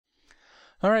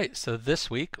All right, so this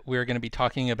week we're going to be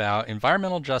talking about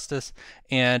environmental justice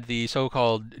and the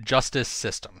so-called justice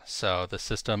system. So the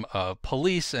system of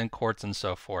police and courts and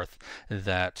so forth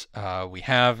that we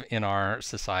have in our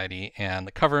society. And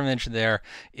the cover image there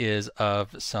is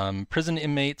of some prison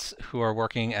inmates who are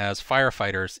working as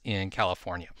firefighters in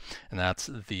California. And that's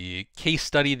the case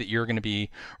study that you're going to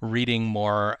be reading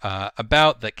more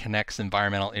about that connects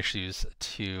environmental issues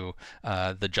to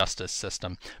the justice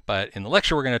system. But in the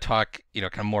lecture, we're going to talk,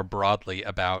 kind of more broadly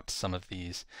about some of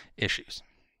these issues.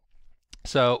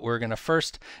 So we're going to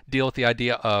first deal with the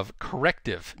idea of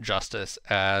corrective justice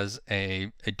as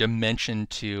a dimension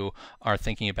to our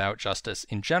thinking about justice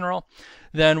in general.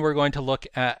 Then we're going to look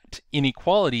at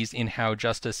inequalities in how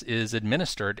justice is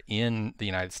administered in the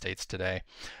United States today.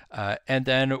 And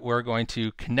then we're going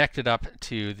to connect it up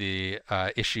to the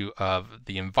issue of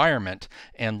the environment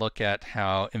and look at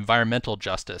how environmental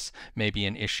justice may be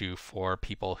an issue for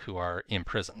people who are in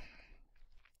prison.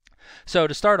 So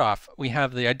to start off, we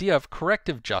have the idea of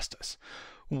corrective justice,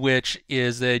 which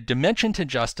is a dimension to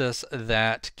justice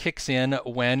that kicks in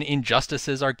when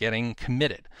injustices are getting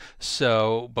committed.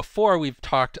 So before we've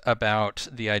talked about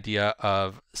the idea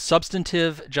of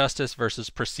substantive justice versus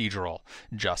procedural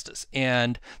justice.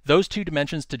 And those two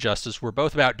dimensions to justice were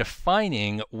both about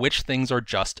defining which things are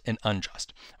just and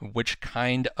unjust, which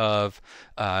kind of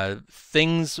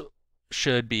things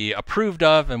should be approved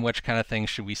of and which kind of things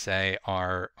should we say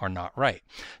are not right.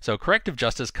 So corrective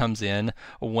justice comes in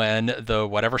when the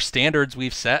whatever standards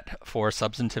we've set for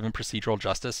substantive and procedural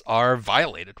justice are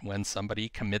violated, when somebody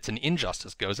commits an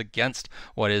injustice, goes against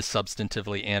what is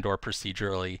substantively and or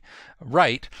procedurally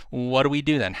right. What do we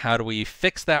do then? How do we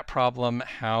fix that problem?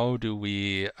 How do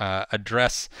we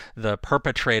address the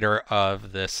perpetrator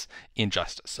of this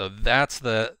injustice? So that's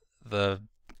the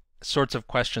sorts of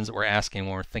questions that we're asking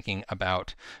when we're thinking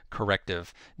about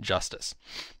corrective justice.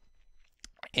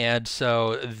 And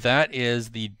so that is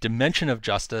the dimension of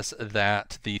justice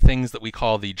that the things that we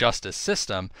call the justice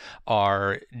system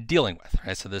are dealing with.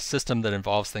 Right? So this system that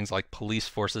involves things like police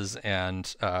forces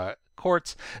and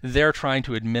courts, they're trying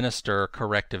to administer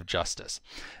corrective justice.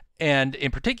 And in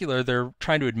particular, they're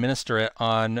trying to administer it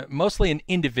on mostly an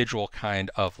individual kind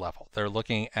of level. They're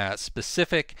looking at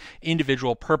specific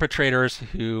individual perpetrators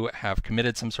who have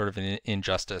committed some sort of an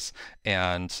injustice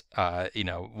and,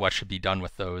 what should be done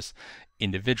with those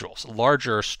individuals.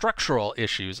 Larger structural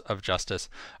issues of justice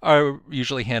are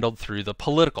usually handled through the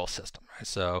political system. Right?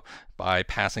 So by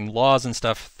passing laws and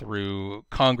stuff through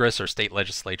Congress or state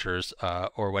legislatures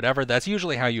or whatever, that's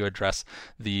usually how you address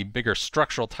the bigger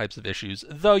structural types of issues,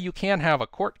 though you can have a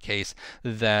court case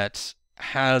that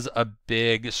has a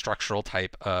big structural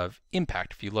type of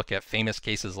impact. If you look at famous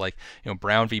cases like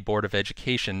Brown v. Board of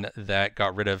Education that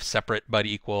got rid of separate but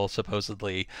equal,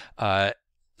 supposedly,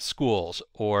 schools,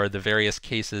 or the various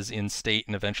cases in state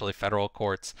and eventually federal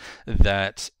courts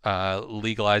that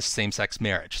legalized same-sex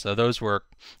marriage. So those were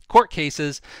court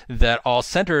cases that all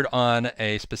centered on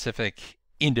a specific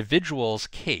individual's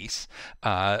case,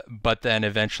 but then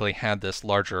eventually had this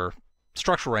larger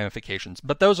structural ramifications.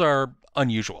 But those are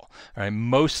unusual. Right?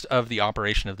 Most of the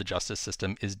operation of the justice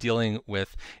system is dealing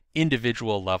with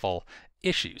individual level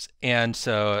issues. And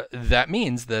so that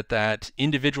means that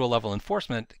individual level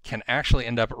enforcement can actually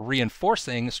end up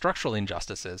reinforcing structural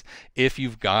injustices if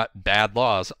you've got bad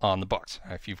laws on the books.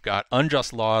 If you've got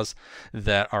unjust laws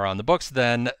that are on the books,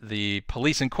 then the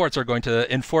police and courts are going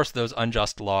to enforce those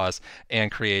unjust laws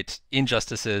and create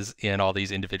injustices in all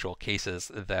these individual cases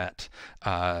that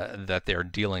they're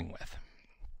dealing with.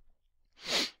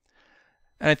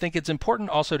 And I think it's important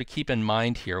also to keep in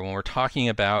mind here when we're talking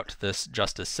about this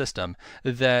justice system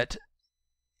that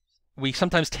we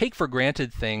sometimes take for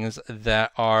granted things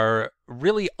that are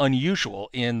really unusual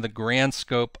in the grand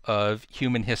scope of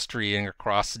human history and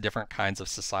across different kinds of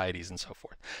societies and so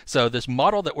forth. So this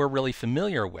model that we're really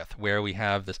familiar with, where we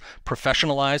have this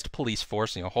professionalized police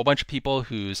force, a whole bunch of people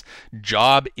whose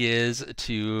job is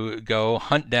to go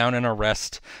hunt down and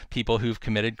arrest people who've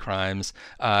committed crimes,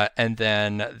 and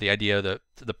then the idea that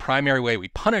the primary way we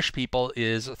punish people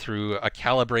is through a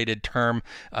calibrated term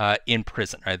in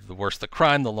prison. Right? The worse the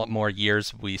crime, the more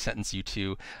years we sentence you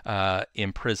to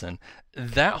in prison.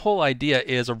 That whole idea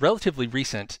is a relatively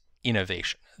recent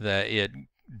innovation. That it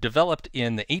developed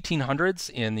in the 1800s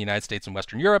in the United States and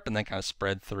Western Europe, and then kind of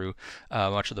spread through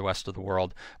much of the rest of the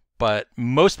world. But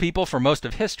most people for most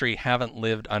of history haven't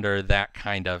lived under that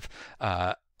kind of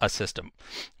a system.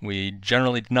 We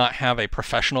generally did not have a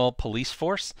professional police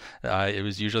force. It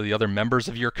was usually the other members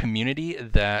of your community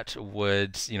that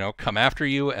would, come after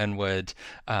you and would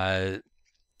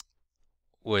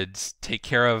would take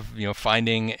care of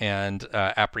finding and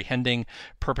apprehending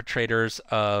perpetrators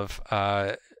of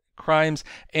crimes,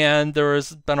 and there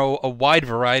has been a wide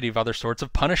variety of other sorts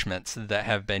of punishments that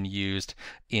have been used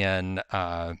in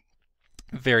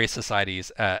various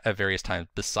societies at various times,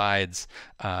 besides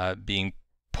being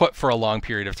put for a long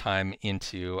period of time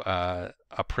into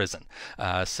a prison.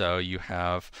 So you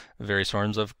have various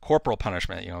forms of corporal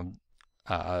punishment,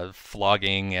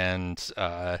 flogging and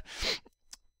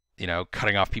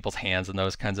cutting off people's hands and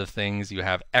those kinds of things. You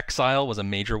have exile was a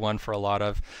major one for a lot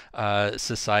of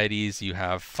societies. You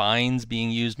have fines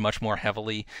being used much more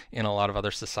heavily in a lot of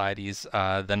other societies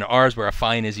than ours, where a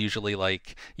fine is usually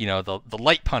like, the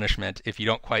light punishment if you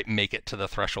don't quite make it to the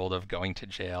threshold of going to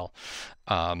jail.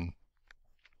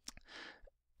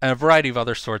 And a variety of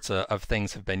other sorts of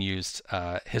things have been used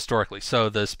historically. So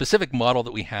the specific model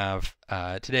that we have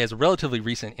today is a relatively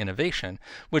recent innovation,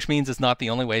 which means it's not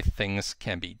the only way things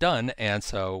can be done. And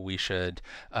so we should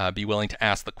be willing to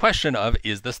ask the question of,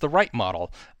 is this the right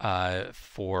model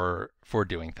for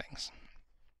doing things?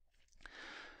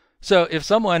 So if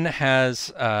someone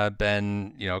has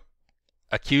been,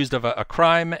 accused of a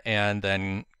crime and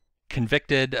then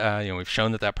convicted, we've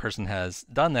shown that that person has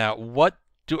done that, what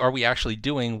are we actually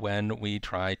doing when we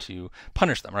try to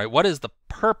punish them, right? What is the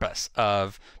purpose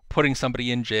of putting somebody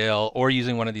in jail or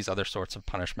using one of these other sorts of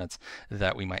punishments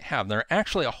that we might have? There are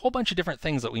actually a whole bunch of different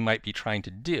things that we might be trying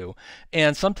to do,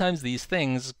 and sometimes these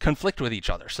things conflict with each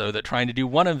other, so that trying to do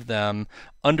one of them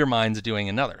undermines doing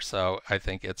another. So I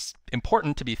think it's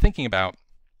important to be thinking about,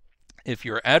 if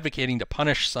you're advocating to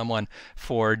punish someone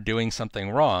for doing something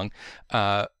wrong,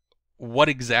 what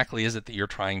exactly is it that you're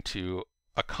trying to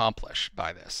accomplish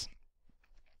by this?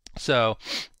 So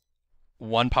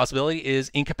one possibility is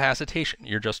incapacitation.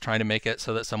 You're just trying to make it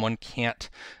so that someone can't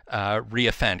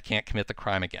reoffend, can't commit the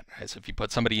crime again. Right? So if you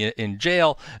put somebody in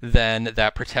jail, then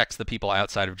that protects the people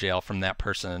outside of jail from that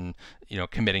person,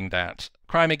 committing that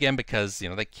crime again, because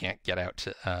they can't get out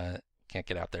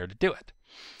there to do it.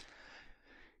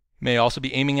 May also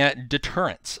be aiming at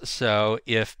deterrence. So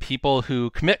if people who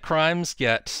commit crimes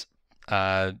get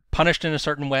punished in a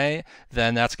certain way,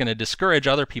 then that's going to discourage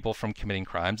other people from committing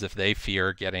crimes if they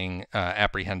fear getting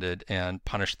apprehended and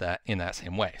punished in that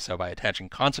same way. So by attaching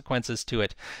consequences to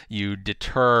it, you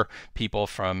deter people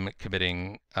from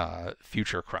committing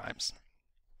future crimes.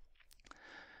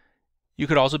 You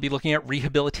could also be looking at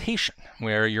rehabilitation,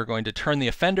 where you're going to turn the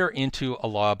offender into a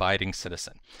law-abiding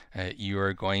citizen. You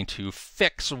are going to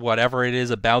fix whatever it is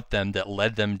about them that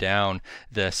led them down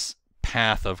this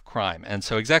path of crime. And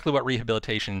so exactly what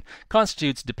rehabilitation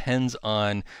constitutes depends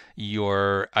on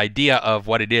your idea of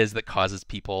what it is that causes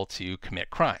people to commit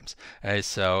crimes.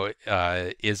 So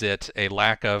is it a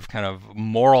lack of kind of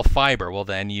moral fiber? Well,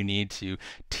 then you need to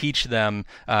teach them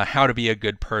how to be a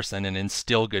good person and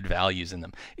instill good values in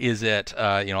them. Is it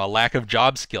a lack of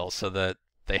job skills, so that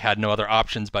they had no other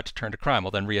options but to turn to crime?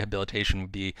 Well, then rehabilitation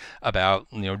would be about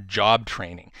job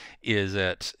training. Is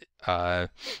it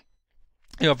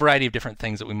a variety of different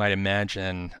things that we might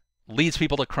imagine leads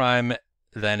people to crime?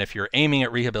 Then if you're aiming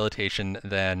at rehabilitation,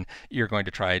 then you're going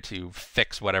to try to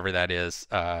fix whatever that is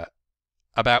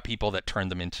about people that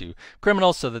turned them into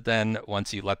criminals, so that then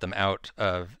once you let them out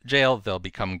of jail, they'll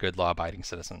become good law-abiding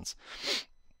citizens.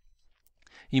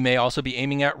 You may also be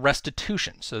aiming at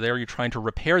restitution. So there you're trying to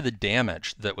repair the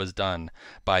damage that was done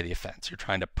by the offense. You're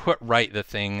trying to put right the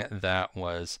thing that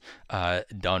was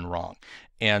done wrong.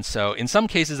 And so in some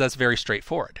cases, that's very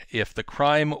straightforward. If the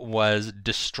crime was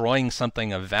destroying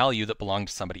something of value that belonged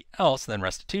to somebody else, then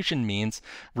restitution means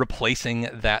replacing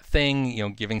that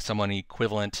thing, giving someone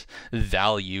equivalent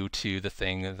value to the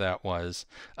thing that was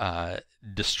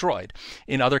destroyed.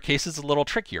 In other cases, it's a little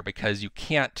trickier, because you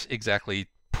can't exactly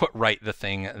put right the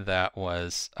thing that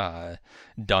was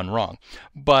done wrong,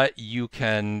 but you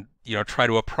can try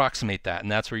to approximate that,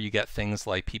 and that's where you get things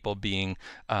like people being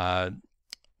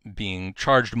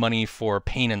charged money for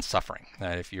pain and suffering.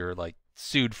 If you're like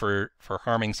sued for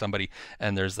harming somebody,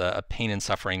 and there's a pain and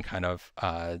suffering kind of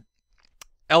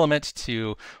element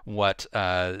to what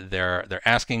they're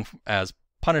asking as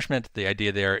punishment, the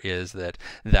idea there is that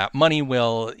that money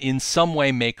will in some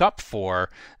way make up for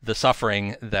the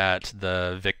suffering that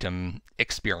the victim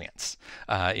experienced.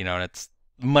 And it's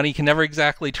money can never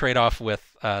exactly trade off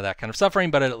with that kind of suffering,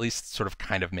 but it at least sort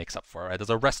of makes up for it. Right? There's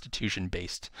a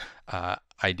restitution-based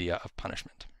idea of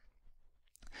punishment.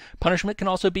 Punishment can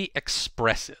also be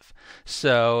expressive.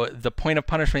 So the point of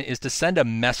punishment is to send a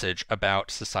message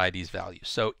about society's values.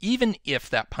 So even if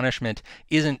that punishment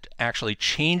isn't actually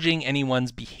changing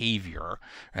anyone's behavior,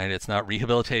 right? It's not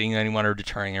rehabilitating anyone or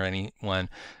deterring anyone.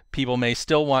 People may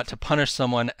still want to punish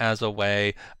someone as a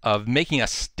way of making a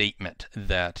statement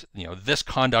that, this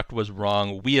conduct was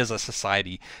wrong. We as a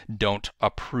society don't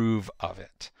approve of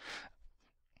it.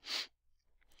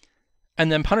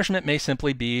 And then punishment may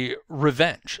simply be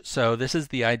revenge. So this is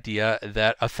the idea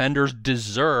that offenders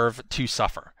deserve to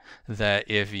suffer. That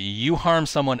if you harm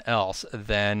someone else,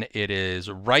 then it is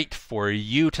right for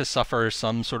you to suffer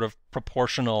some sort of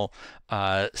proportional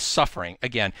suffering.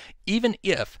 Again, even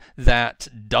if that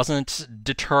doesn't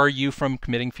deter you from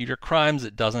committing future crimes,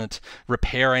 it doesn't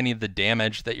repair any of the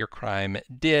damage that your crime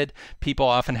did, people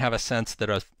often have a sense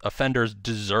that offenders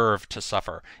deserve to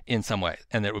suffer in some way,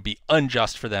 and that it would be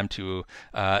unjust for them to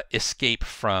escape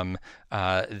from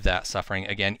that suffering.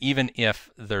 Again, even if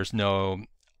there's no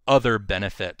other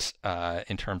benefit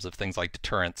in terms of things like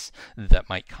deterrence that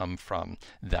might come from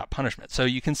that punishment. So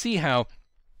you can see how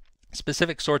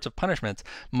specific sorts of punishments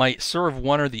might serve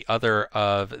one or the other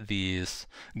of these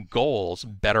goals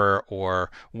better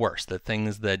or worse. The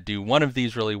things that do one of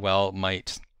these really well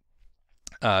might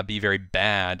be very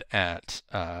bad at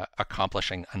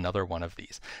accomplishing another one of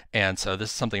these. And so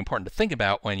this is something important to think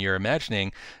about when you're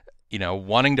imagining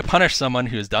wanting to punish someone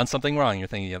who's done something wrong. You're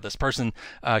thinking, this person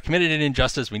committed an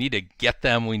injustice. We need to get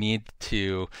them. We need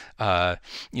to,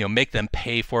 make them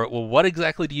pay for it. Well, what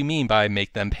exactly do you mean by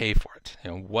make them pay for it?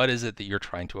 What is it that you're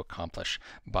trying to accomplish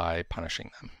by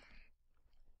punishing them?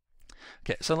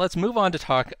 Okay, so let's move on to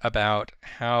talk about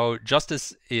how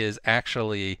justice is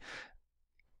actually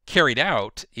carried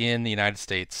out in the United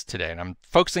States today. And I'm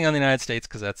focusing on the United States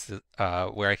because that's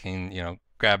where I can,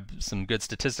 grab some good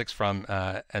statistics from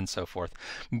and so forth.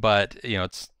 But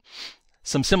it's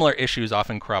some similar issues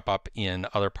often crop up in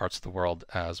other parts of the world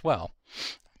as well.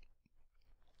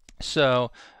 So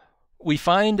we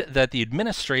find that the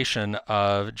administration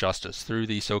of justice through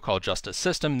the so-called justice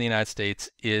system in the United States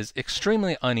is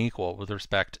extremely unequal with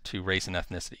respect to race and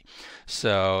ethnicity.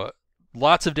 So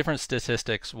lots of different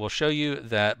statistics will show you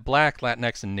that Black,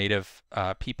 Latinx, and Native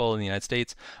people in the United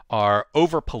States are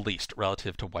over-policed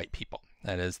relative to white people.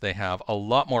 That is, they have a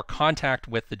lot more contact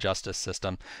with the justice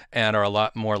system and are a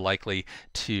lot more likely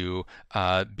to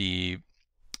be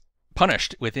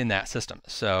punished within that system.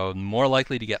 So more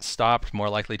likely to get stopped, more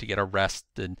likely to get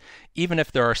arrested, even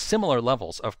if there are similar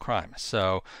levels of crime.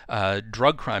 So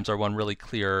drug crimes are one really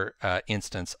clear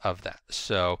instance of that.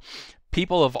 So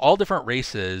people of all different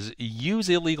races use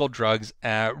illegal drugs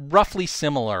at roughly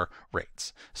similar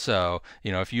rates. So,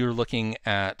 if you're looking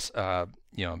at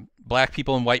Black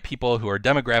people and white people who are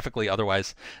demographically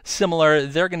otherwise similar,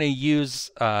 they're going to use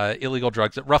illegal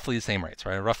drugs at roughly the same rates,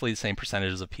 right? Roughly the same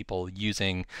percentages of people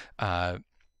using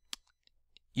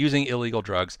illegal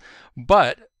drugs.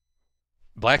 But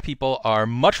Black people are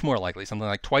much more likely, something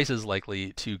like twice as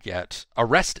likely, to get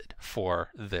arrested for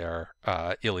their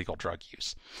illegal drug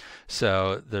use.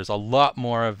 So there's a lot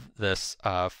more of this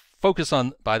focus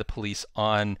by the police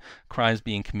on crimes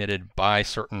being committed by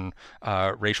certain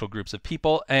racial groups of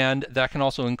people, and that can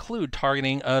also include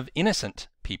targeting of innocent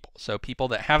people. So people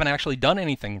that haven't actually done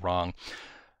anything wrong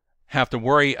have to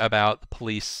worry about the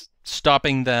police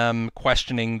stopping them,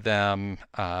 questioning them,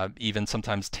 even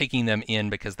sometimes taking them in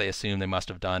because they assume they must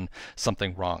have done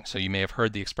something wrong. So you may have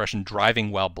heard the expression driving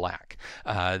while black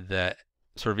that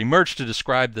sort of emerged to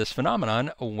describe this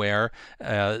phenomenon where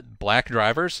Black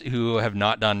drivers who have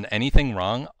not done anything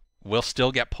wrong will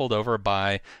still get pulled over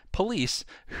by police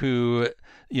who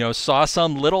saw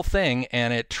some little thing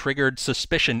and it triggered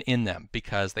suspicion in them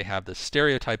because they have this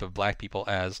stereotype of Black people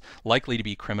as likely to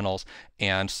be criminals.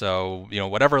 And so,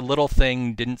 whatever little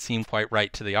thing didn't seem quite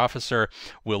right to the officer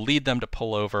will lead them to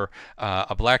pull over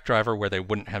a Black driver where they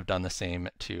wouldn't have done the same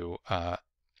to a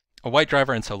white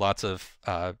driver. And so lots of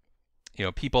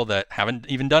people that haven't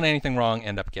even done anything wrong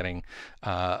end up getting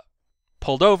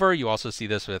pulled over. You also see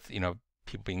this with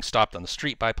people being stopped on the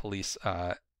street by police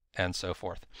and so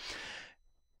forth.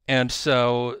 And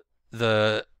so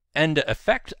the end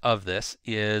effect of this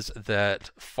is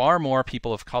that far more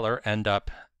people of color end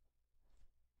up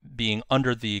being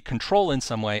under the control in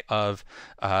some way of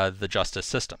the justice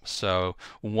system. So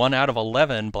 1 out of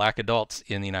 11 Black adults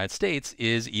in the United States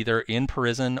is either in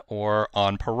prison or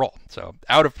on parole. So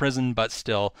out of prison, but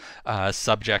still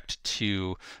subject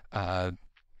to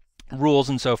rules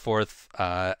and so forth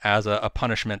as a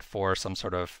punishment for some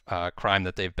sort of crime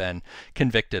that they've been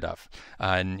convicted of.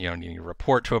 And needing to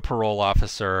report to a parole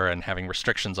officer and having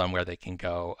restrictions on where they can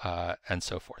go and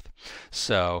so forth.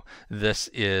 So this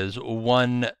is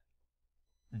one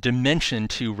dimension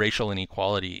to racial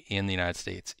inequality in the United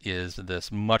States, is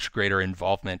this much greater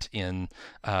involvement in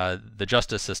the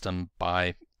justice system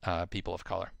by people of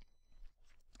color.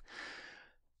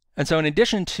 And so in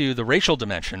addition to the racial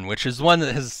dimension, which is one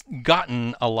that has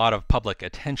gotten a lot of public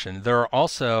attention, there are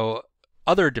also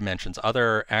other dimensions,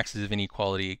 other axes of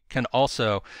inequality can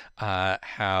also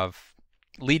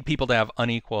lead people to have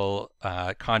unequal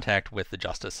contact with the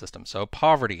justice system. So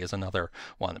poverty is another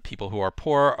one. People who are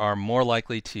poor are more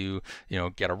likely to,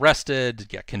 get arrested,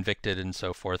 get convicted, and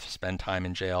so forth, spend time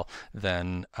in jail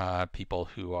than people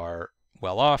who are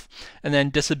well off. And then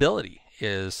disability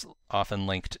is often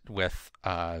linked with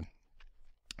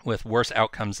worse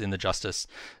outcomes in the justice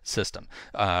system.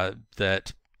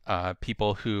 That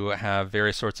people who have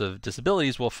various sorts of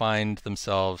disabilities will find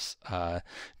themselves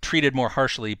treated more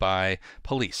harshly by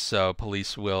police. So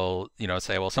police will,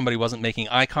 say, well, somebody wasn't making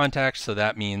eye contact, so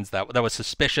that means that was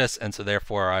suspicious, and so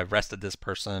therefore I arrested this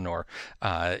person, or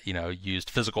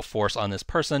used physical force on this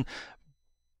person.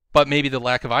 But maybe the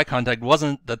lack of eye contact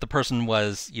wasn't that the person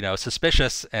was,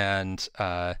 suspicious and,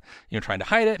 trying to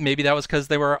hide it. Maybe that was because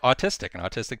they were autistic, and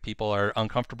autistic people are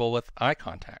uncomfortable with eye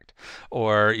contact.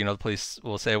 Or, the police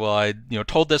will say, well, I,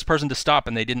 told this person to stop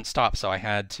and they didn't stop, so I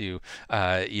had to,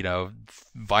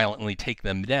 violently take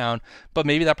them down. But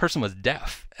maybe that person was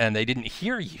deaf and they didn't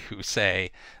hear you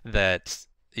say that,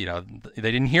 they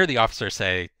didn't hear the officer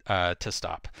say to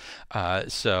stop.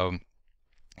 So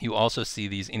you also see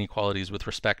these inequalities with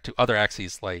respect to other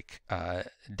axes like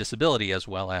disability as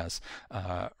well as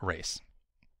race.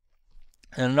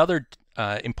 And another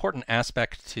important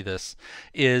aspect to this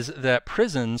is that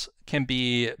prisons can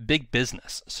be big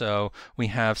business. So we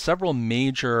have several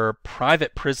major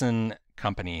private prison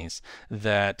companies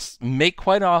that make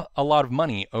quite a lot of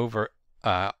money over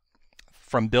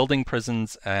from building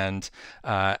prisons and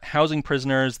housing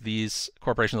prisoners. These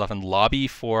corporations often lobby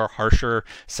for harsher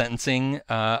sentencing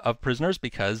of prisoners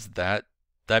because that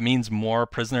means more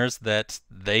prisoners that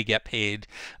they get paid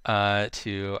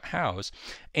to house.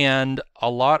 And a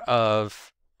lot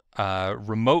of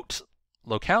remote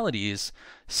localities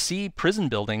see prison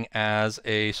building as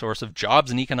a source of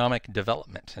jobs and economic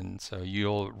development. And so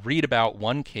you'll read about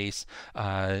one case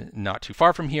not too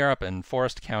far from here up in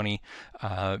Forest County,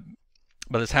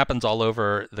 but this happens all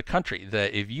over the country,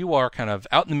 that if you are kind of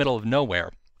out in the middle of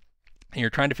nowhere and you're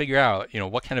trying to figure out,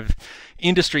 what kind of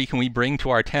industry can we bring to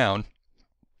our town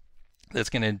that's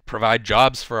going to provide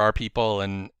jobs for our people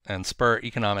and spur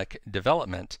economic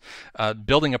development,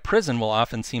 building a prison will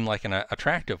often seem like an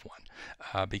attractive one.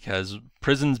 Because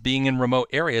prisons being in remote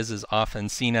areas is often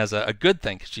seen as a good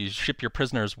thing, because you ship your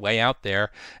prisoners way out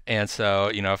there, and so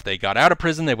if they got out of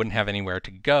prison they wouldn't have anywhere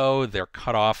to go, they're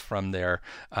cut off from their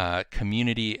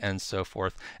community and so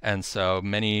forth. And so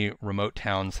many remote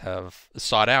towns have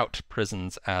sought out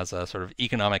prisons as a sort of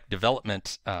economic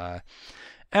development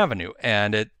avenue,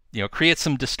 and it creates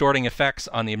some distorting effects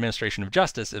on the administration of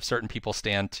justice if certain people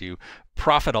stand to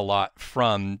profit a lot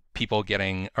from people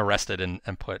getting arrested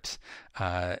and put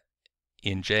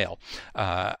in jail.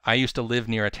 I used to live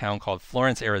near a town called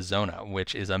Florence, Arizona,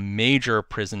 which is a major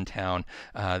prison town.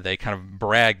 They kind of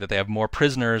brag that they have more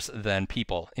prisoners than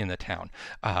people in the town,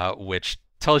 which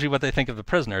tells you what they think of the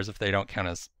prisoners if they don't count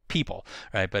as people,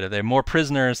 right? But they have more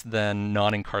prisoners than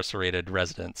non-incarcerated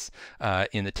residents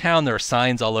in the town. There are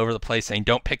signs all over the place saying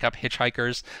don't pick up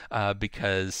hitchhikers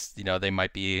because they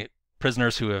might be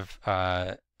prisoners who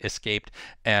have escaped,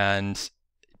 and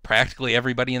practically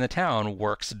everybody in the town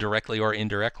works directly or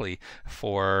indirectly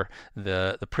for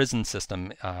the prison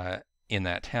system in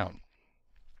that town.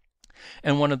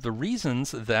 And one of the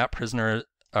reasons that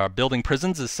building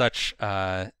prisons is such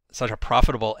a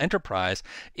profitable enterprise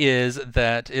is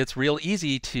that it's real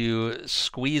easy to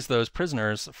squeeze those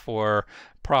prisoners for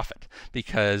profit,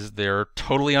 because they're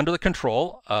totally under the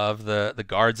control of the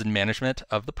guards and management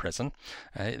of the prison.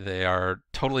 Right? They are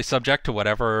totally subject to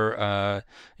whatever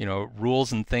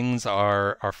rules and things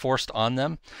are forced on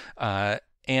them,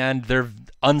 and they're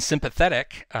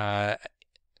unsympathetic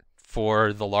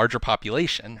for the larger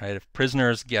population, right? If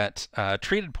prisoners get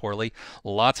treated poorly,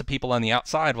 lots of people on the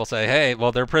outside will say, hey,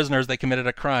 well, they're prisoners, they committed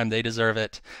a crime, they deserve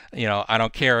it. I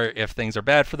don't care if things are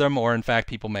bad for them, or in fact,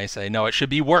 people may say, no, it should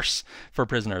be worse for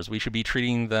prisoners. We should be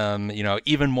treating them,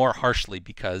 even more harshly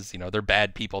because, they're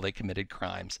bad people, they committed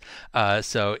crimes.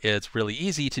 So it's really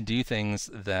easy to do things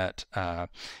that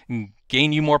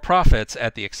gain you more profits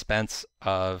at the expense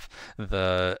of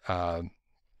the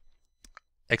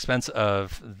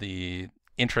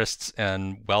interests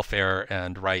and welfare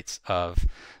and rights of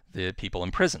the people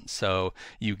in prison. So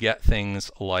you get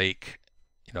things like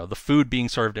the food being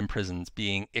served in prisons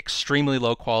being extremely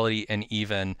low quality and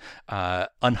even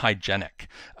unhygienic.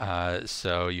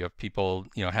 So you have people,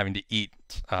 having to eat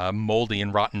moldy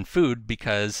and rotten food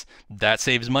because that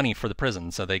saves money for the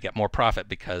prison. So they get more profit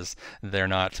because they're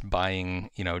not buying,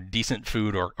 decent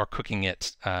food or cooking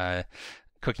it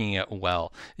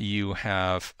well. You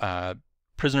have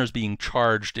prisoners being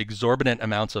charged exorbitant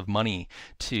amounts of money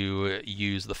to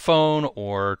use the phone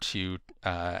or to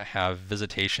have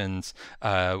visitations,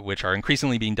 which are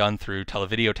increasingly being done through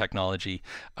televideo technology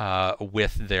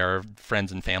with their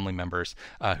friends and family members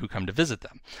who come to visit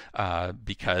them.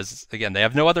 Because, again, they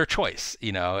have no other choice.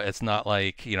 It's not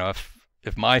like,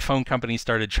 if my phone company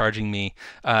started charging me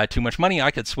too much money,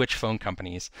 I could switch phone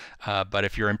companies. But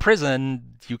if you're in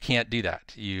prison, you can't do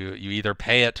that. You either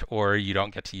pay it or you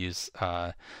don't get to use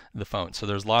the phone. So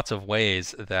there's lots of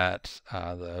ways that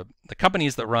the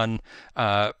companies that run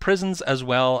prisons, as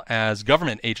well as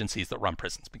government agencies that run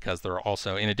prisons, because there are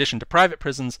also, in addition to private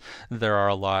prisons, there are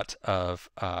a lot of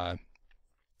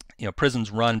prisons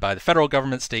run by the federal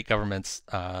government, state governments,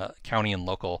 county and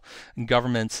local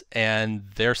governments, and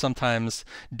they're sometimes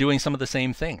doing some of the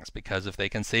same things, because if they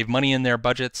can save money in their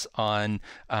budgets on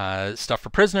stuff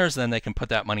for prisoners, then they can put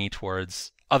that money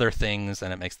towards other things,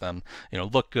 and it makes them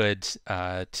look good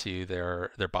to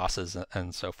their bosses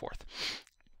and so forth.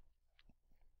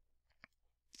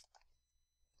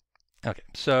 Okay,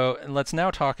 so let's now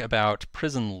talk about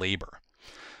prison labor.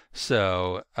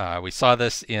 So we saw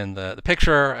this in the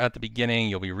picture at the beginning.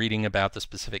 You'll be reading about the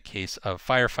specific case of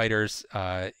firefighters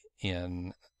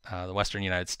in the Western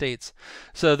United States.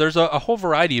 So there's a whole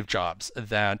variety of jobs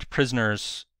that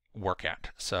prisoners work at.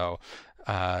 So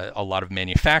a lot of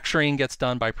manufacturing gets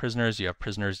done by prisoners. You have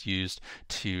prisoners used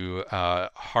to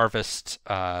harvest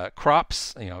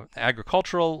crops,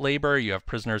 agricultural labor. You have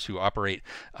prisoners who operate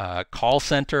call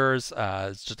centers.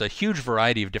 It's just a huge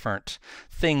variety of different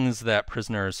things that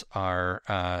prisoners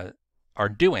are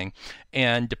doing,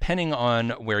 and depending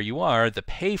on where you are, the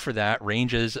pay for that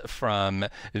ranges from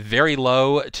very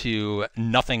low to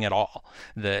nothing at all.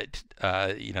 That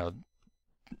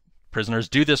prisoners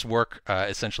do this work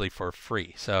essentially for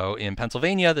free. So in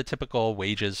Pennsylvania, the typical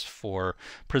wages for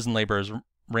prison laborers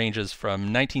ranges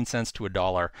from 19 cents to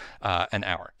 $1 an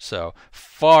hour. So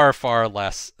far, far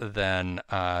less than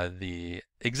the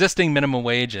existing minimum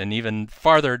wage, and even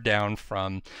farther down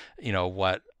from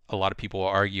what a lot of people will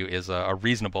argue is a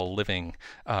reasonable living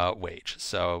wage.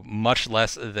 So much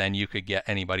less than you could get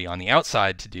anybody on the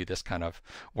outside to do this kind of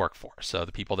work for. So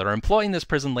the people that are employing this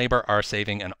prison labor are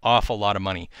saving an awful lot of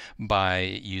money by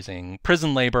using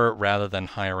prison labor rather than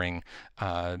hiring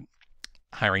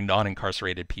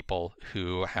non-incarcerated people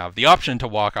who have the option to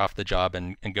walk off the job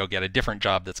and go get a different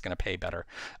job that's going to pay better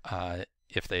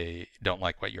if they don't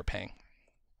like what you're paying.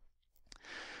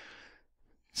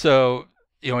 So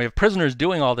we have prisoners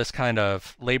doing all this kind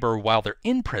of labor while they're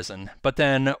in prison, but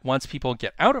then once people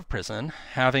get out of prison,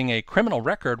 having a criminal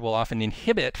record will often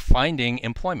inhibit finding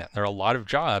employment. There are a lot of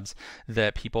jobs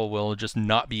that people will just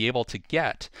not be able to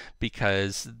get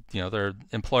because their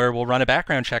employer will run a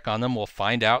background check on them, will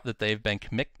find out that they've been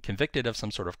convicted of some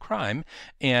sort of crime,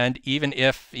 and even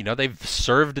if they've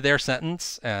served their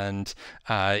sentence and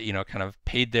kind of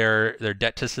paid their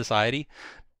debt to society,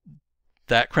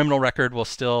 that criminal record will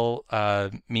still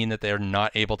mean that they're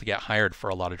not able to get hired for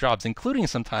a lot of jobs, including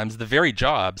sometimes the very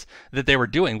jobs that they were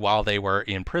doing while they were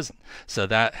in prison. So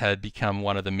that had become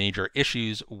one of the major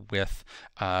issues with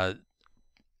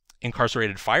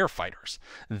incarcerated firefighters,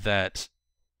 that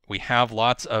we have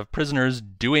lots of prisoners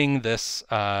doing this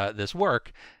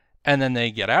work, and then they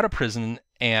get out of prison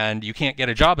and you can't get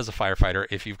a job as a firefighter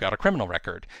if you've got a criminal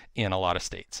record in a lot of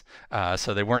states.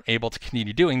 So they weren't able to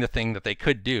continue doing the thing that they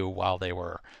could do while they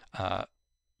were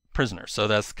prisoners. So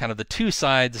that's kind of the two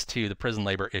sides to the prison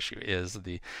labor issue, is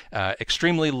the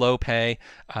extremely low pay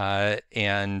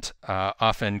and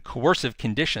often coercive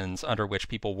conditions under which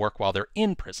people work while they're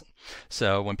in prison.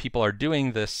 So when people are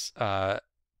doing this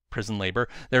prison labor,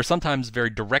 they're sometimes very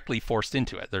directly forced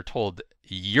into it. They're told,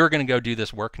 you're going to go do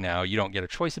this work now. You don't get a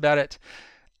choice about it.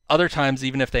 other times,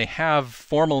 even if they have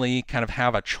formally kind of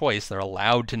have a choice, they're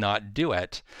allowed to not do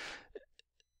it.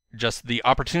 Just the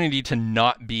opportunity to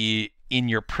not be in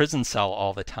your prison cell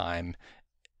all the time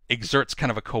exerts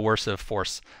kind of a coercive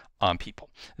force on people.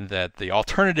 That the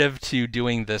alternative to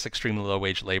doing this extremely low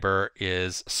wage labor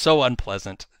is so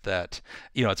unpleasant that,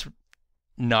 it's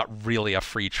not really a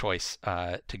free choice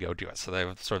to go do it. So they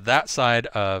have sort of that side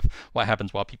of what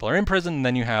happens while people are in prison, and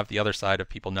then you have the other side of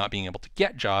people not being able to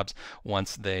get jobs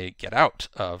once they get out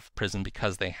of prison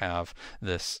because they have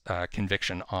this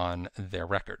conviction on their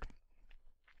record.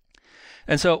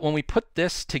 And so when we put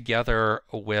this together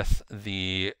with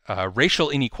the racial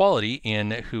inequality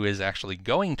in who is actually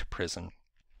going to prison,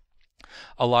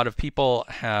 a lot of people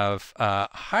have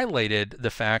highlighted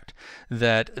the fact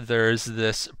that there's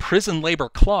this prison labor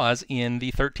clause in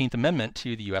the 13th Amendment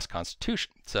to the U.S.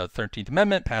 Constitution. So the 13th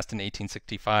Amendment, passed in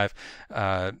 1865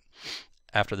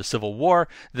 after the Civil War,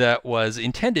 that was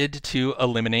intended to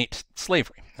eliminate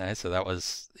slavery. Right? So that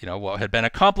was, what had been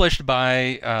accomplished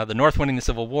by the North winning the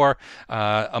Civil War,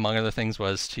 among other things,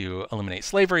 was to eliminate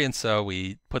slavery. And so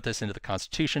we put this into the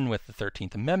Constitution with the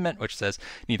 13th Amendment, which says,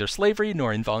 neither slavery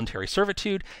nor involuntary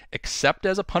servitude, except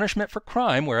as a punishment for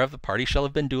crime whereof the party shall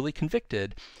have been duly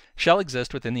convicted, shall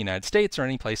exist within the United States or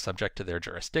any place subject to their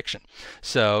jurisdiction.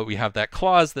 So we have that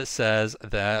clause that says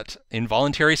that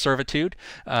involuntary servitude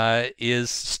is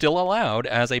still allowed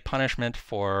as a punishment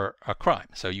for a crime.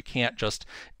 So you can't just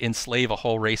enslave a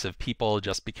whole race of people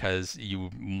just because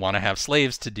you want to have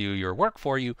slaves to do your work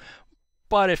for you.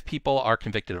 But if people are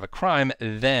convicted of a crime,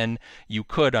 then you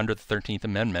could, under the 13th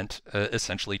Amendment,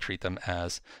 essentially treat them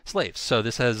as slaves. So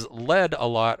this has led a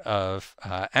lot of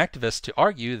activists to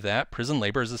argue that prison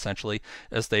labor is essentially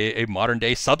a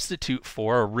modern-day substitute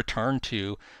for a return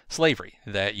to slavery,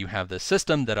 that you have this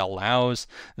system that allows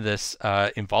this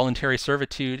involuntary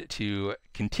servitude to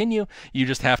continue. You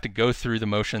just have to go through the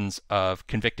motions of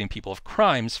convicting people of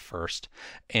crimes first.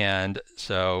 And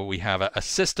so we have a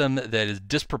system that is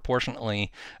disproportionately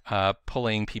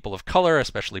pulling people of color,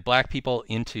 especially black people,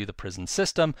 into the prison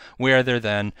system, where they're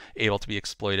then able to be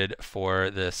exploited for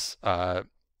this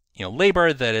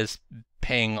labor that is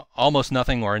paying almost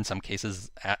nothing, or in some cases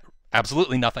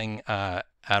absolutely nothing at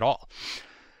all.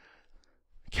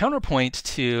 Counterpoint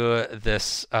to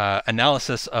this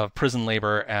analysis of prison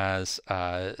labor as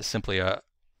simply a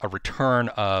return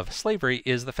of slavery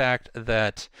is the fact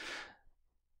that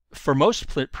for most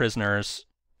prisoners,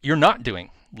 you're not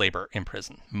doing labor in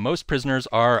prison. Most prisoners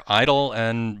are idle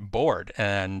and bored,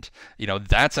 and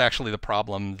that's actually the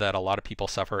problem that a lot of people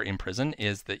suffer in prison,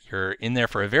 is that you're in there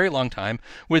for a very long time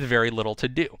with very little to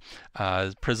do.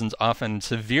 Prisons often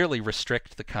severely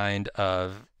restrict the kind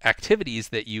of activities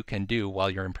that you can do while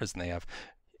you're in prison. They have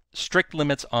strict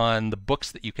limits on the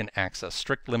books that you can access,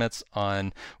 strict limits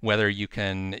on whether you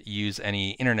can use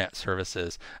any internet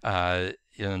services. They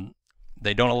don't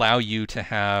allow you to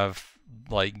have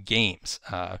like games.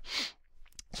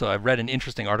 So I read an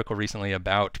interesting article recently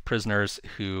about prisoners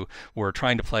who were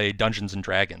trying to play Dungeons and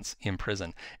Dragons in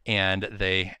prison, and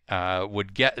they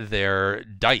would get their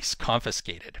dice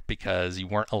confiscated because you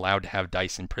weren't allowed to have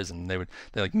dice in prison.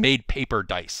 They made paper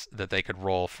dice that they could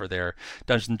roll for their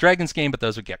Dungeons and Dragons game, but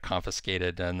those would get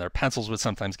confiscated, and their pencils would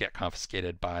sometimes get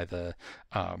confiscated by the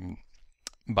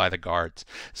guards.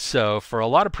 So for a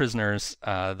lot of prisoners,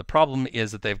 the problem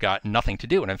is that they've got nothing to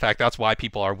do. And in fact, that's why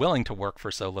people are willing to work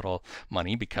for so little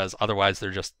money, because otherwise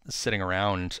they're just sitting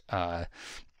around,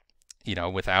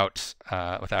 without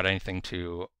anything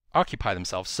to occupy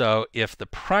themselves. So if the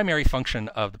primary function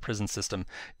of the prison system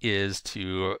is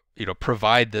to,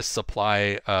 provide this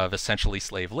supply of essentially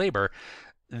slave labor,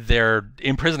 they're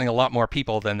imprisoning a lot more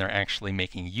people than they're actually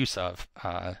making use of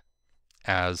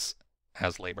as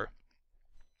labor.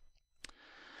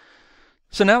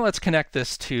 So now let's connect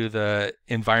this to the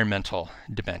environmental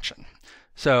dimension.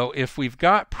 So if we've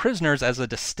got prisoners as a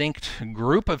distinct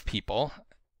group of people,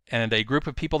 and a group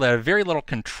of people that have very little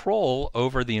control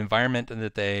over the environment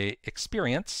that they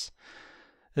experience,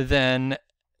 then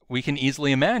we can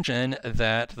easily imagine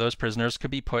that those prisoners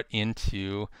could be put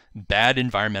into bad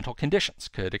environmental conditions,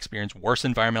 could experience worse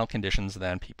environmental conditions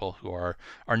than people who are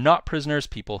not prisoners,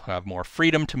 people who have more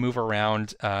freedom to move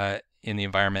around in the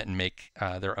environment and make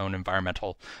their own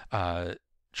environmental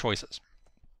choices.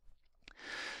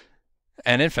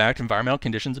 And in fact, environmental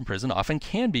conditions in prison often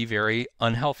can be very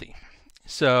unhealthy.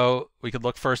 So we could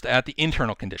look first at the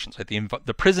internal conditions, right?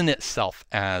 The prison itself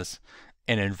as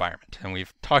an environment. And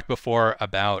we've talked before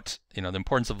about the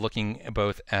importance of looking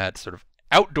both at sort of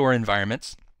outdoor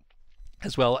environments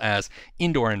as well as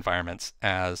indoor environments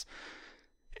as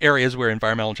areas where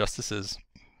environmental injustices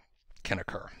can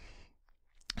occur.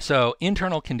 So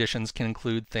internal conditions can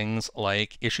include things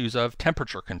like issues of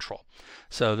temperature control.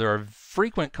 So there are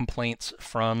frequent complaints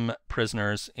from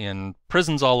prisoners in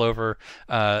prisons all over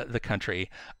the country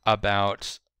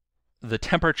about the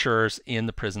temperatures in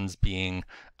the prisons being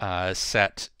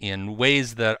set in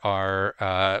ways that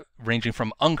are ranging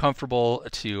from uncomfortable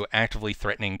to actively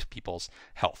threatening to people's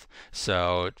health.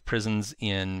 So prisons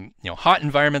in hot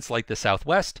environments like the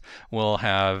Southwest will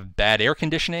have bad air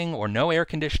conditioning or no air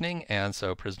conditioning, and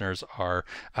so prisoners are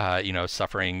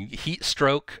suffering heat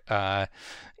stroke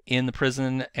in the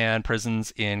prison, and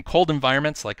prisons in cold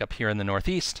environments like up here in the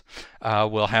Northeast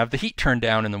will have the heat turned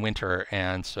down in the winter,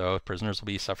 and so prisoners will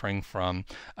be suffering from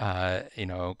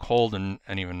cold and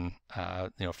even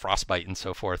frostbite and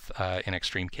so forth in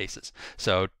extreme cases.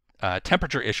 So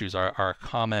temperature issues are a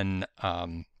common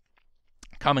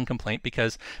complaint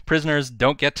because prisoners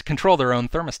don't get to control their own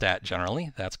thermostat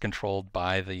generally. That's controlled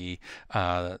by the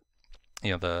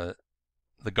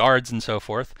guards and so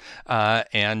forth,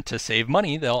 and to save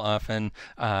money, they'll often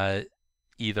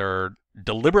either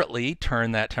deliberately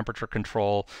turn that temperature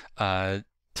control to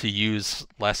use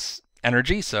less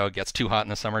energy, so it gets too hot in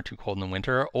the summer, too cold in the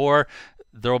winter, or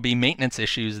there will be maintenance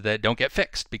issues that don't get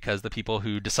fixed because the people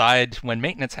who decide when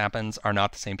maintenance happens are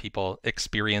not the same people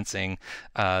experiencing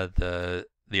the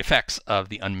effects of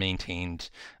the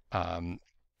unmaintained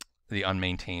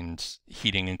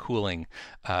heating and cooling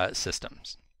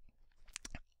systems.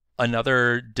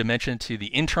 Another dimension to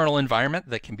the internal environment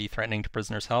that can be threatening to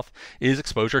prisoners' health is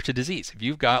exposure to disease. If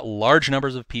you've got large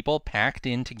numbers of people packed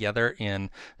in together in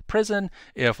prison,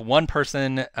 if one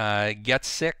person gets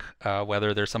sick,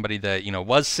 whether there's somebody that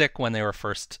was sick when they were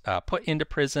first put into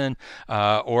prison,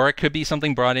 or it could be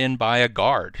something brought in by a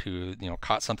guard who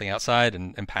caught something outside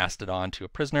and passed it on to a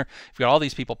prisoner. If you've got all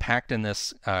these people packed in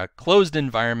this closed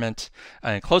environment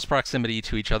in close proximity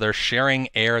to each other, sharing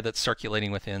air that's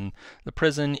circulating within the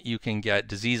prison, you can get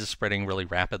diseases spreading really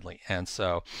rapidly. And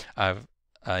so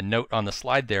a note on the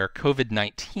slide there,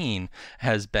 COVID-19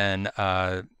 has been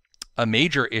a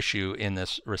major issue in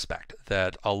this respect,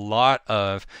 that a lot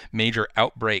of major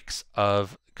outbreaks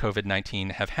of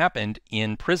COVID-19 have happened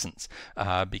in prisons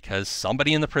because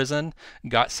somebody in the prison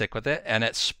got sick with it, and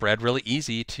it spread really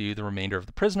easy to the remainder of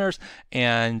the prisoners.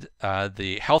 And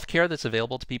the health care that's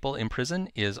available to people in prison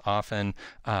is often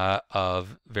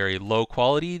of very low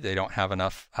quality. They don't have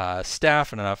enough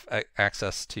staff and enough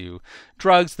access to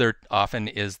drugs. There often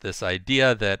is this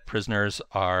idea that prisoners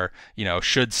are,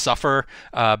 should suffer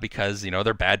because,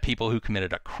 they're bad people who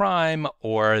committed a crime,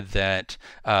 or that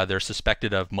they're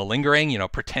suspected of malingering,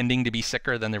 pretending to be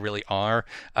sicker than they really are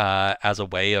as a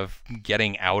way of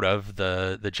getting out of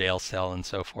the jail cell and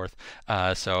so forth.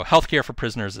 So healthcare for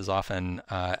prisoners is often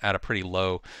at a pretty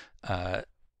low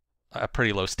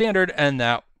standard, and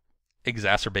that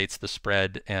exacerbates the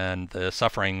spread and the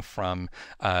suffering from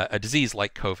a disease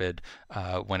like COVID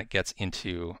when it gets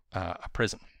into a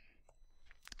prison.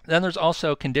 Then there's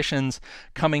also conditions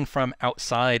coming from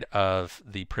outside of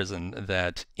the prison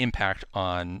that impact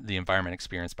on the environment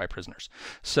experienced by prisoners.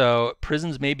 So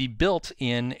prisons may be built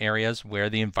in areas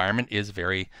where the environment is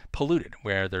very polluted,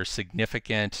 where there's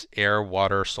significant air,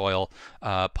 water, soil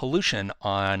pollution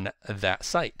on that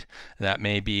site. That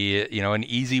may be, an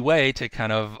easy way to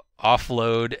kind of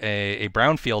offload a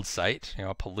brownfield site,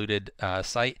 a polluted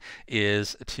site,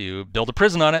 is to build a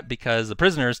prison on it, because the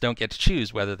prisoners don't get to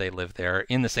choose whether they live there,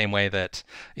 in the same way that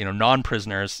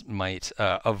non-prisoners might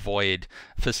avoid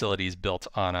facilities built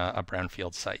on a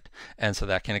brownfield site. And so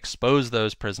that can expose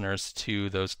those prisoners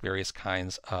to those various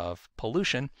kinds of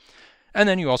pollution. And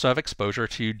then you also have exposure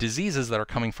to diseases that are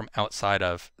coming from outside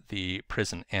of the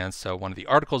prison. And so one of the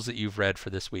articles that you've read for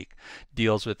this week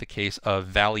deals with the case of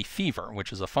valley fever,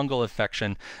 which is a fungal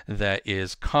infection that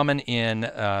is common in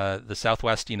the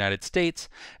Southwest United States.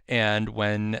 And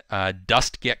when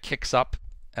dust kicks up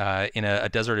in a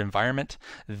desert environment,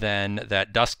 then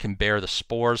that dust can bear the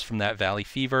spores from that valley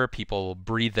fever. People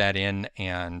breathe that in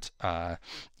and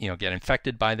get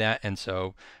infected by that. And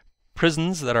so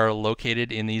prisons that are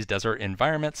located in these desert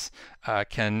environments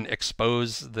can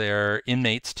expose their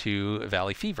inmates to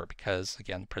valley fever because,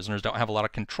 again, prisoners don't have a lot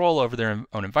of control over their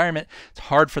own environment. It's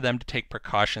hard for them to take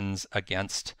precautions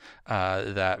against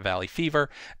that valley fever,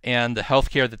 and the health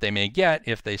care that they may get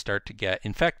if they start to get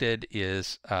infected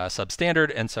is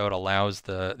substandard, and so it allows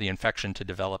the infection to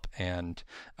develop and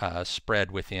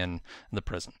spread within the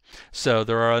prison. So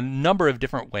there are a number of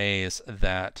different ways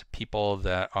that people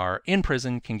that are in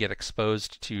prison can get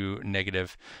exposed to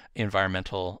negative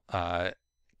environmental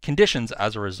conditions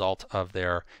as a result of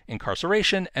their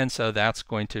incarceration, and so that's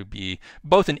going to be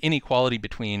both an inequality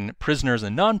between prisoners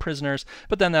and non-prisoners,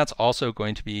 but then that's also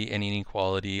going to be an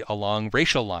inequality along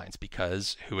racial lines,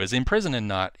 because who is in prison and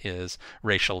not is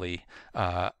racially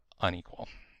unequal.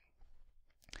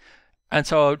 And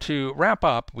so to wrap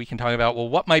up, we can talk about, well,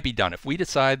 what might be done if we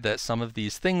decide that some of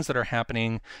these things that are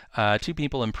happening to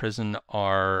people in prison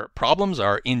are problems,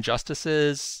 are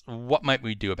injustices. What might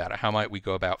we do about it? How might we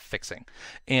go about fixing?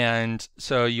 And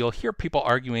so you'll hear people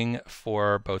arguing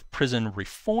for both prison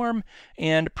reform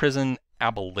and prison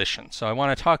abolition. So I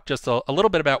want to talk just a little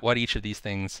bit about what each of these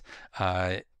things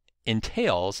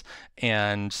entails,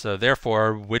 and so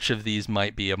therefore which of these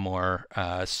might be a more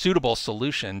suitable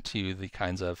solution to the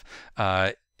kinds of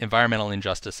environmental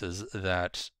injustices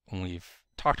that we've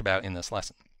talked about in this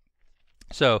lesson.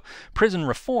 So prison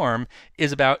reform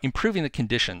is about improving the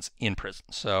conditions in prison.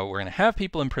 So we're going to have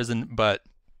people in prison, but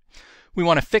we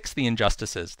want to fix the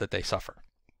injustices that they suffer.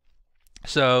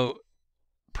 So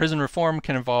prison reform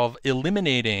can involve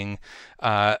eliminating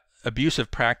abusive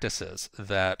practices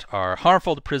that are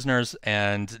harmful to prisoners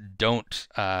and don't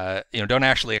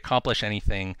actually accomplish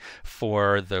anything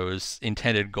for those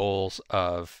intended goals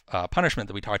of punishment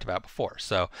that we talked about before.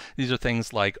 So these are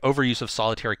things like overuse of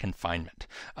solitary confinement.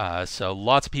 So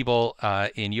lots of people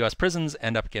in U.S. prisons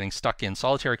end up getting stuck in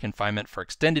solitary confinement for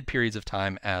extended periods of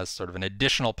time as sort of an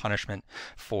additional punishment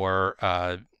for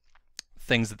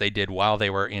things that they did while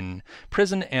they were in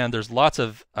prison, and there's lots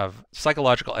of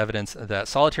psychological evidence that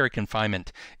solitary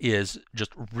confinement is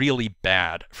just really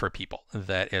bad for people,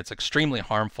 that it's extremely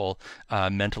harmful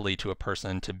mentally to a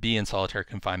person to be in solitary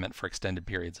confinement for extended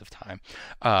periods of time.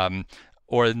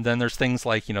 Or then there's things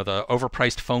like, the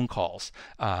overpriced phone calls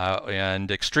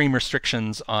and extreme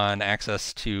restrictions on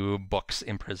access to books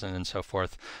in prison and so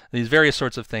forth. These various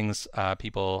sorts of things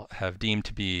people have deemed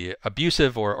to be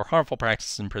abusive or harmful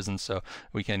practices in prison, so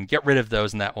we can get rid of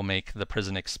those, and that will make the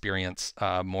prison experience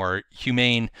more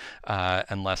humane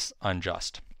and less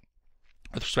unjust.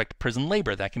 With respect to prison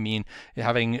labor, that can mean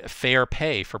having fair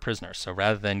pay for prisoners. So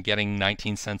rather than getting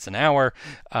 19 cents an hour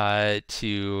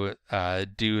to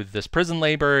do this prison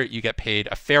labor, you get paid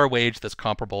a fair wage that's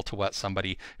comparable to what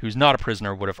somebody who's not a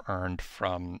prisoner would have earned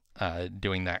from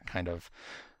doing that kind of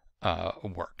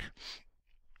work.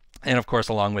 And of course,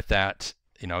 along with that,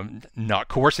 not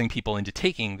coercing people into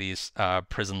taking these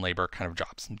prison labor kind of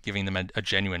jobs, and giving them a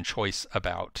genuine choice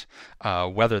about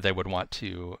whether they would want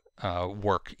to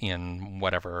work in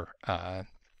whatever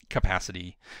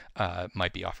capacity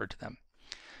might be offered to them.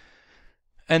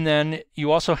 And then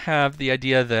you also have the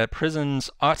idea that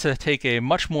prisons ought to take a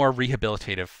much more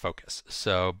rehabilitative focus.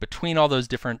 So between all those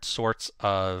different sorts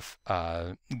of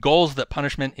goals that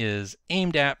punishment is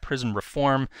aimed at, prison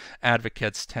reform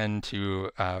advocates tend to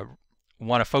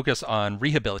want to focus on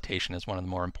rehabilitation as one of the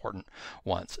more important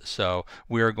ones. So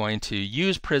we're going to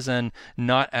use prison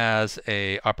not as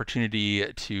an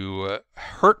opportunity to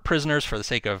hurt prisoners for the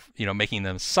sake of making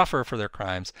them suffer for their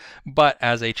crimes, but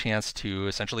as a chance to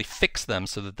essentially fix them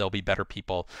so that they'll be better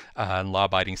people and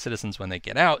law-abiding citizens when they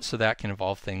get out. So that can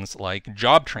involve things like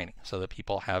job training, so that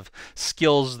people have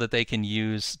skills that they can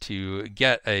use to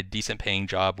get a decent paying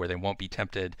job where they won't be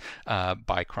tempted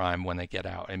by crime when they get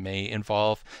out. It may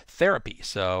involve therapy.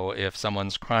 So if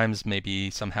someone's crimes may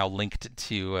be somehow linked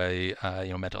to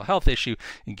a mental health issue,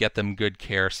 you get them good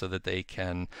care so that they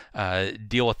can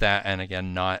deal with that, and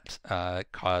again not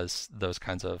cause those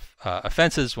kinds of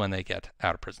offenses when they get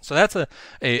out of prison. So that's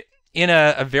in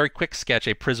a very quick sketch,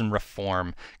 a prison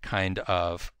reform kind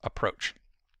of approach.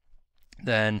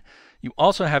 Then you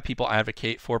also have people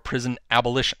advocate for prison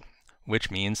abolition, which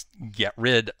means get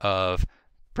rid of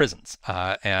prisons.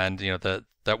 And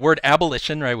that word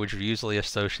abolition, right, which we usually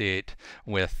associate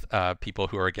with people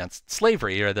who are against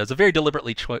slavery, right, that's a very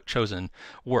deliberately chosen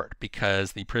word,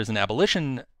 because the prison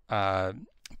abolition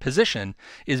position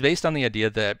is based on the idea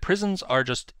that prisons are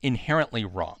just inherently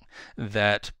wrong,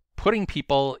 that putting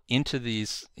people into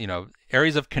these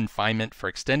areas of confinement for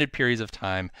extended periods of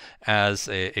time as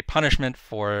a punishment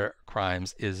for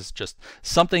crimes is just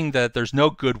something that there's no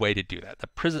good way to do that.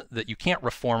 That you can't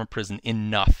reform a prison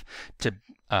enough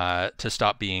to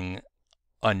stop being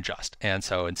unjust. And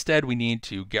so instead we need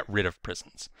to get rid of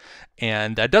prisons.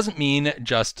 And that doesn't mean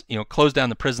just close down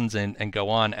the prisons and go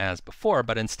on as before,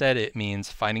 but instead it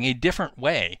means finding a different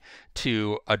way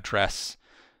to address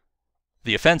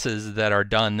the offenses that are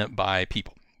done by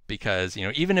people. Because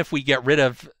even if we get rid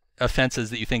of offenses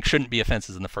that you think shouldn't be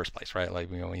offenses in the first place, right? Like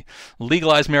we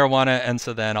legalize marijuana, and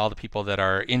so then all the people that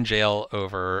are in jail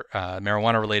over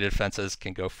marijuana-related offenses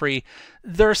can go free.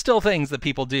 There are still things that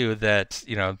people do that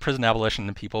prison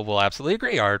abolition people will absolutely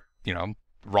agree are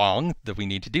wrong that we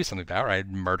need to do something about, right?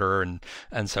 Murder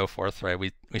and so forth, right?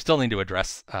 We still need to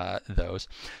address those.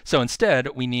 So instead,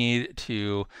 we need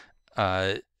to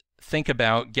think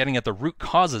about getting at the root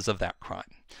causes of that crime.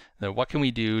 Now, what can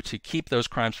we do to keep those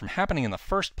crimes from happening in the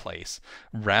first place,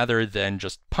 rather than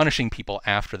just punishing people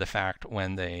after the fact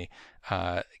when they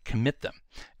commit them?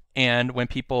 And when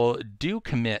people do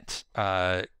commit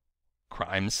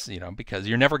crimes, because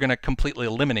you're never going to completely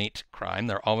eliminate crime.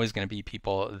 There are always going to be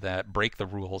people that break the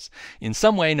rules in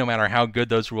some way, no matter how good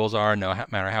those rules are, no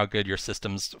matter how good your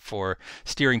systems for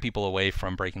steering people away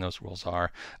from breaking those rules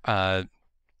are.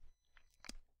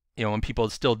 When people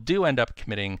still do end up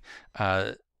committing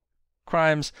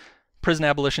crimes, prison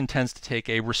abolition tends to take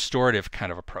a restorative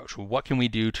kind of approach. What can we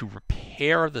do to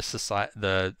repair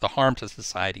the harm to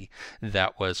society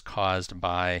that was caused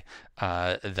by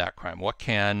that crime? What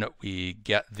can we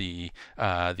get the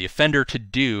offender to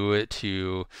do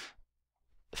to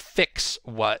fix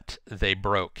what they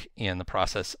broke in the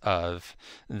process of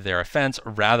their offense,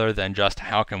 rather than just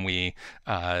how can we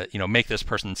make this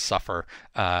person suffer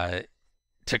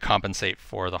to compensate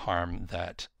for the harm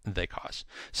that they cause.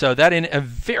 So that, in a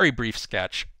very brief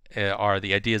sketch, are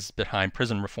the ideas behind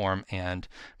prison reform and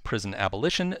prison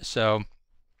abolition. So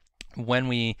when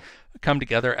we come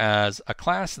together as a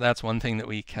class, that's one thing that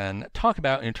we can talk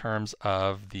about in terms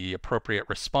of the appropriate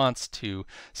response to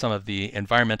some of the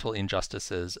environmental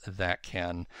injustices that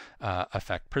can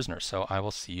affect prisoners. So I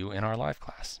will see you in our live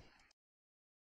class.